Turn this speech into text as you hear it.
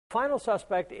Final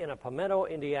suspect in a Palmetto,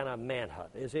 Indiana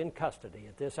manhunt is in custody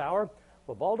at this hour.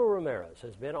 Wbaldo Ramirez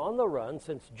has been on the run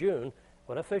since June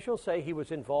when officials say he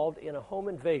was involved in a home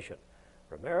invasion.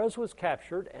 Ramirez was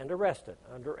captured and arrested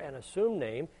under an assumed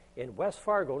name in West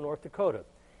Fargo, North Dakota.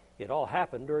 It all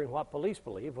happened during what police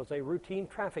believe was a routine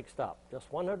traffic stop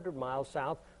just 100 miles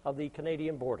south of the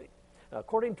Canadian border.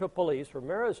 According to police,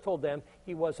 Ramirez told them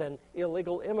he was an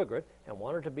illegal immigrant and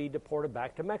wanted to be deported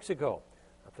back to Mexico.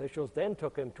 Officials then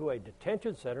took him to a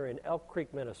detention center in Elk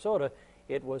Creek, Minnesota.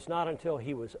 It was not until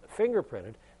he was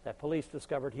fingerprinted that police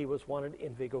discovered he was wanted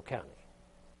in Vigo County.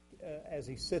 As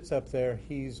he sits up there,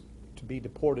 he's to be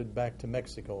deported back to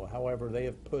Mexico. However, they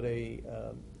have put a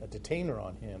detainer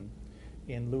on him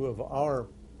in lieu of our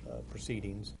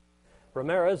proceedings.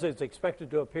 Ramirez is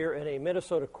expected to appear in a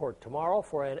Minnesota court tomorrow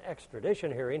for an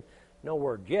extradition hearing. No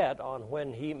word yet on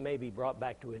when he may be brought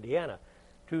back to Indiana.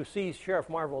 To see Sheriff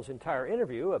Marvel's entire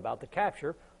interview about the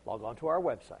capture, log on to our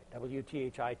website,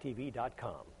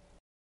 WTHI-TV.com.